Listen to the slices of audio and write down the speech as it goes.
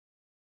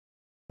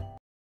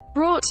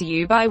Brought to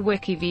you by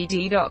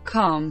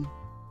WikiVidi.com.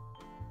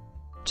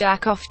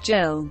 Jack Off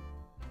Jill.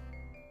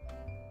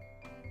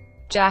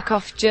 Jack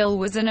Off Jill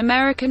was an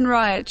American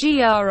Riot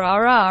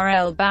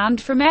grrrl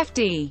band from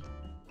FD.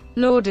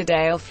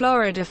 Lauderdale,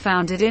 Florida,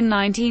 founded in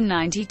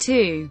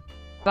 1992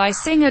 by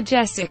singer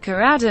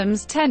Jessicka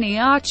Addams, Tenni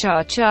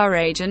Ah-Cha-Cha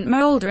agent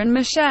Moulder, and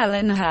Michelle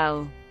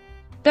Inhell.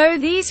 Though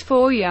these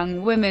four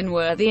young women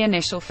were the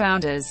initial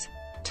founders,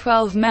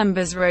 12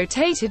 members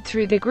rotated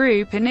through the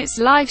group in its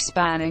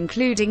lifespan,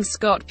 including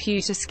Scott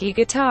Putesky,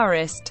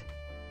 guitarist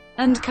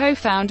and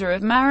co-founder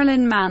of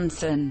Marilyn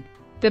Manson.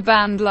 The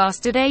band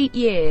lasted 8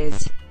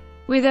 years,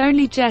 with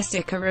only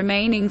Jessicka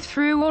remaining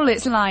through all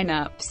its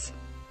lineups.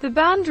 The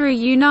band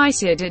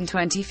reunited in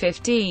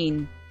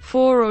 2015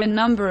 for a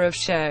number of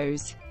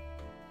shows.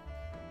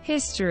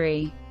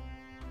 History.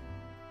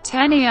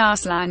 Tenni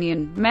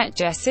Ah-Cha-Cha met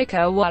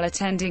Jessicka while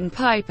attending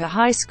Piper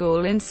High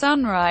School in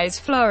Sunrise,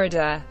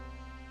 Florida.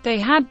 They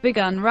had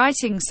begun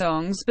writing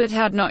songs but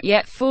had not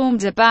yet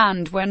formed a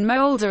band when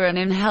Moulder and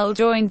Inhell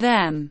joined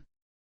them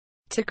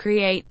to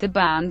create the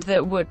band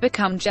that would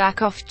become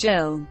Jack Off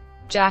Jill.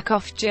 Jack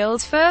Off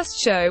Jill's first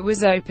show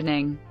was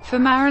opening for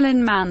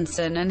Marilyn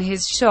Manson and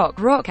his shock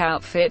rock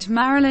outfit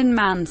Marilyn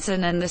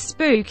Manson and the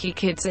Spooky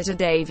Kids at a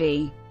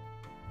Davie,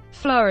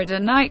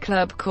 Florida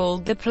nightclub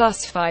called the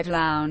Plus 5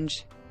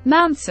 Lounge.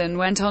 Manson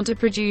went on to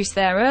produce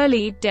their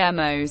early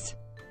demos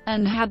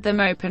and had them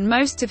open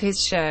most of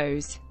his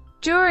shows.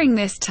 During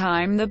this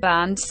time, the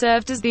band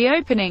served as the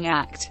opening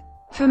act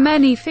for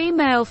many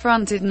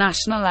female-fronted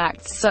national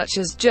acts such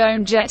as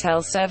Joan Jett,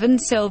 L7,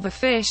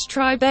 Silverfish,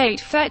 Tribe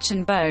 8, Fetch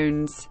and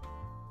Bones,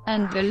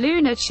 and the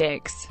Lunar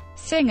Chicks.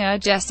 Singer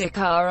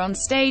Jessicka on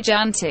stage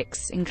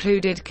antics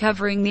included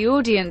covering the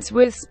audience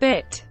with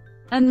spit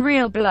and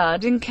real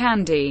blood and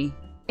candy.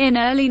 In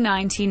early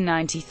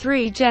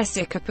 1993,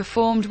 Jessicka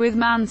performed with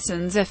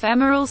Manson's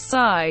ephemeral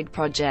side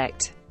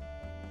project,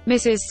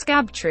 Mrs.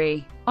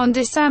 Scabtree. On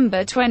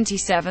December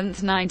 27,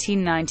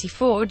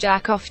 1994,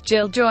 Jack Off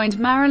Jill joined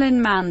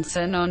Marilyn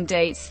Manson on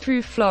dates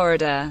through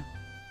Florida.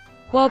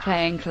 While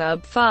playing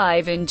Club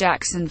 5 in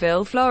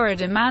Jacksonville,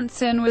 Florida,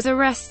 Manson was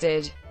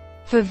arrested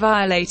for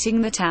violating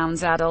the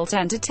town's adult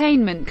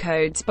entertainment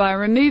codes by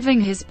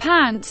removing his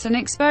pants and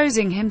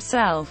exposing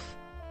himself.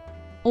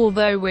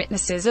 Although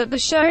witnesses at the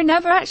show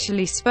never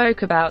actually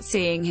spoke about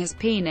seeing his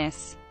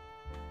penis,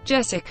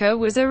 Jessicka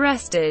was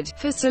arrested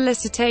for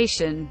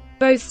solicitation.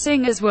 Both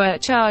singers were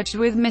charged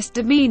with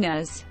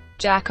misdemeanors.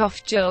 Jack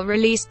Off Jill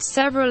released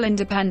several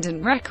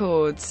independent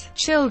records: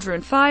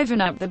 Children 5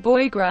 and Up, The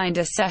Boy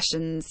Grinder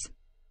Sessions,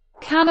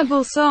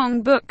 Cannibal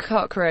Songbook,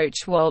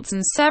 Cockroach Waltz,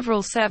 and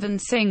several 7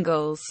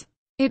 singles.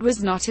 It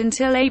was not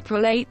until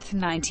April 8,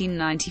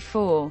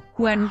 1994,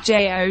 when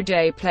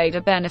J.O.J. played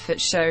a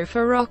benefit show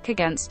for Rock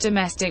Against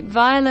Domestic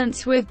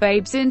Violence with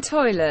Babes in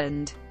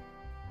Toyland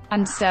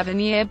and 7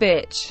 Year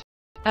Bitch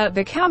at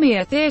the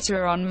Cameo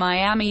Theater on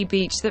Miami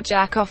Beach that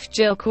Jack Off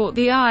Jill caught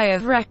the eye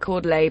of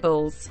record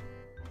labels.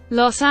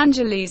 Los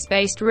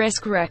Angeles-based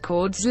Risk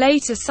Records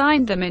later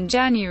signed them in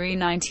January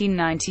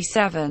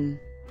 1997.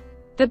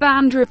 The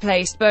band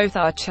replaced both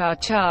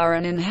Ah-Cha-Cha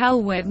and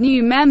Inhell with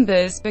new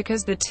members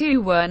because the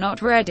two were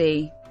not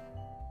ready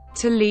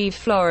to leave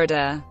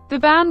Florida. The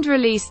band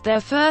released their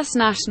first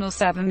national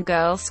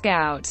 7-Girl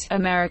Scout,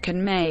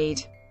 American-made,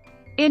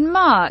 in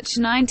March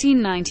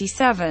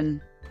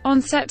 1997. On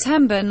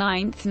September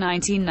 9,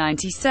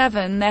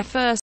 1997, their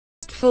first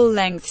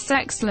full-length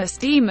Sexless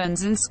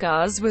Demons and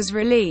Scars was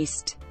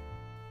released.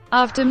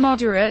 After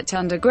moderate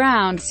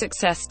underground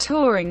success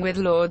touring with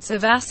Lords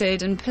of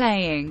Acid and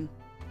playing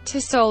to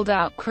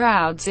sold-out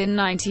crowds in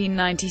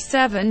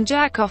 1997,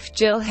 Jack Off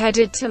Jill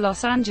headed to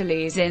Los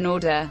Angeles in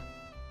order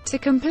to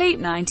complete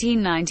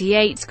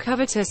 1998's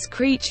Covetous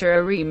Creature,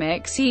 a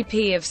remix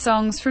EP of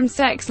songs from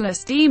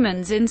Sexless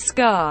Demons and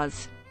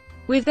Scars,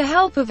 with the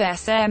help of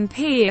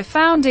SMP, a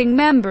founding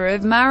member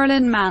of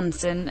Marilyn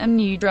Manson, and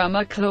new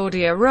drummer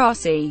Claudia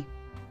Rossi.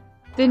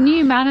 The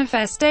new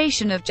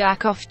manifestation of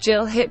Jack Off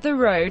Jill hit the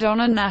road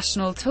on a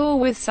national tour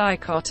with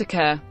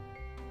Psychotica,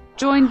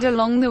 joined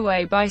along the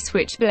way by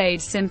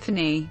Switchblade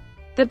Symphony.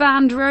 The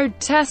band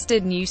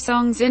road-tested new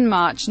songs in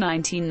March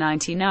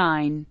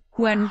 1999,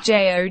 when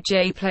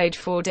J.O.J. played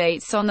 4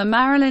 dates on the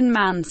Marilyn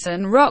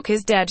Manson Rock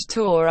Is Dead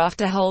tour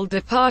after Hole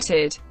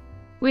departed.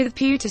 With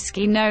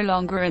Putesky no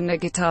longer in the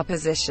guitar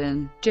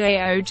position,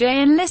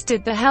 J.O.J.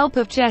 enlisted the help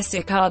of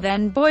Jessicka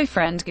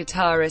then-boyfriend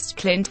guitarist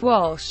Clint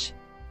Walsh,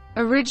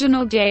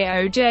 original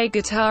J.O.J.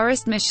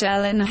 guitarist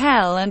Michelle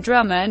Inhell, and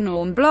drummer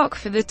Norm Block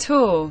for the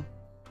tour.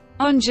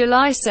 On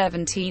July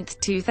 17,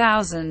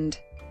 2000,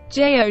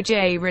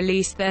 J.O.J.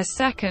 released their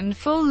second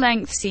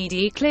full-length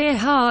CD, Clear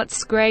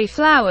Hearts, Grey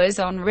Flowers,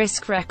 on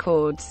Risk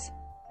Records.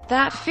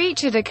 That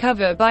featured a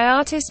cover by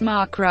artist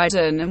Mark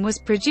Ryden and was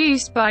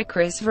produced by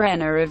Chris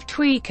Vrenna of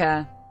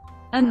Tweaker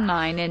and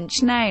 9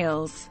 Inch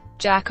Nails.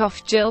 Jack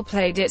Off Jill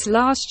played its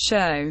last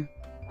show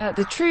at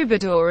the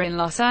Troubadour in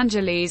Los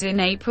Angeles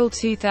in April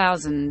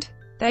 2000.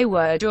 They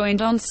were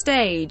joined on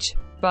stage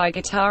by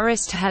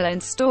guitarist Helen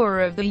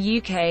Storer of the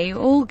UK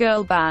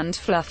all-girl band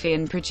Fluffy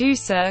and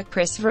producer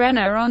Chris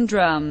Vrenna on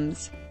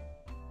drums.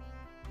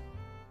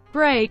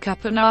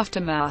 Breakup and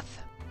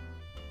aftermath.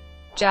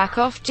 Jack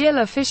Off Jill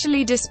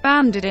officially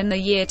disbanded in the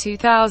year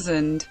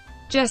 2000.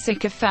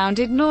 Jessicka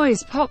founded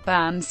noise pop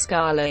band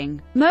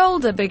Scarling.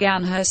 Moulder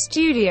began her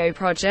studio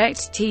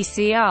project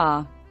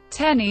TCR.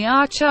 Tenni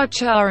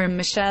Ah-Cha-Cha and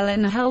Michelle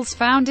Inhell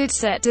founded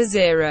Set to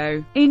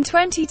Zero. In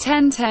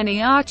 2010,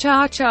 Tenni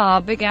Ah-Cha-Cha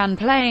began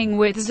playing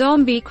with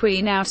Zombie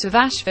Queen out of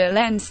Asheville,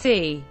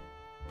 NC.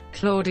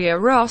 Claudia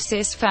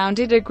Rossis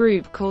founded a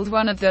group called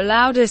One of the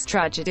Loudest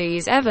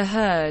Tragedies Ever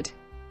Heard.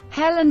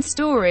 Helen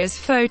Storer's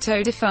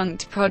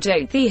photo-defunct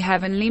project The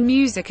Heavenly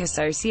Music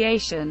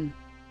Association.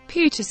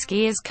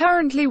 Putesky is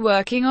currently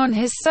working on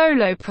his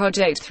solo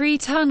project 3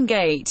 Ton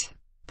Gate.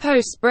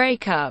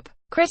 Post-breakup,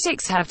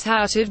 critics have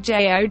touted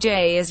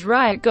JOJ as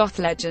Riot goth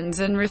legends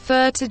and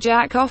referred to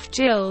Jack Off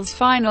Jill's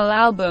final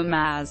album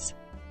as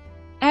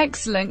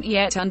excellent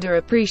yet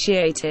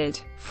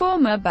underappreciated.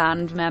 Former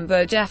band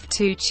member Jeff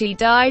Tucci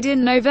died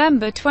in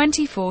November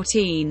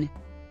 2014.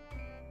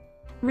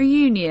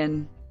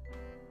 Reunion.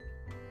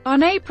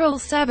 On April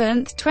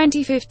 7,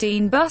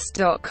 2015,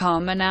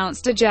 Bust.com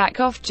announced a Jack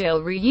Off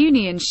Jill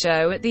reunion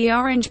show at the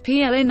Orange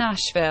Peel in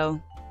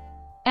Asheville,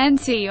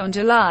 NC on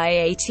July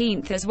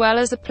 18, as well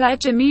as a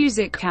Pledge a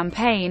Music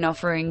campaign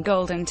offering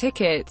golden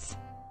tickets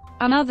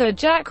and other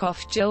Jack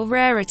Off Jill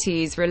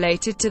rarities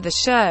related to the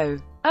show.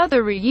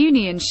 Other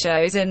reunion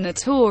shows in the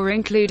tour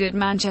included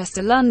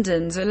Manchester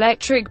London's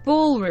Electric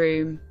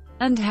Ballroom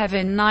and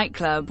Heaven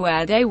nightclub,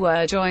 where they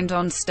were joined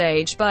on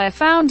stage by a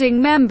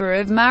founding member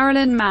of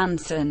Marilyn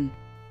Manson.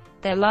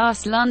 Their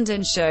last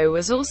London show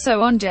was also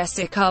on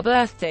Jessicka's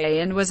birthday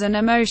and was an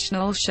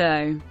emotional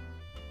show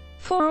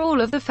for all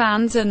of the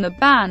fans and the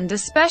band,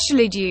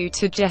 especially due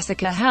to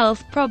Jessicka's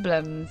health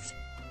problems.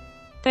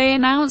 They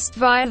announced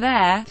via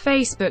their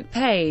Facebook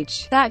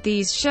page that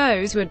these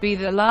shows would be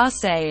the last,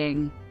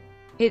 saying,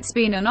 "It's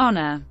been an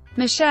honor."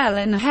 Michelle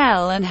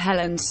Inhell and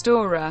Helen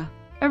Storer.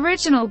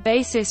 Original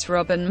bassist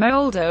Robin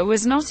Moulder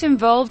was not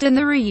involved in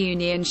the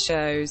reunion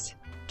shows.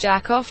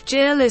 Jack Off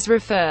Jill is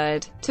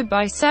referred to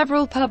by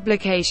several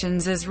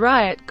publications as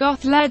Riot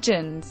goth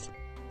legends.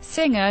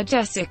 Singer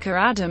Jessicka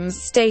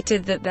Addams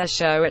stated that their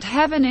show at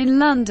Heaven in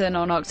London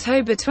on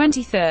October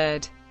 23,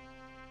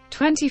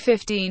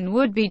 2015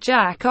 would be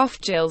Jack Off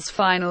Jill's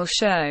final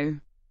show.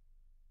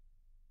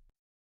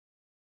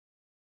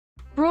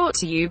 Brought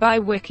to you by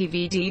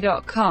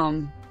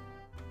WikiVidi.com.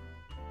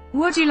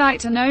 Would you like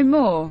to know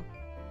more?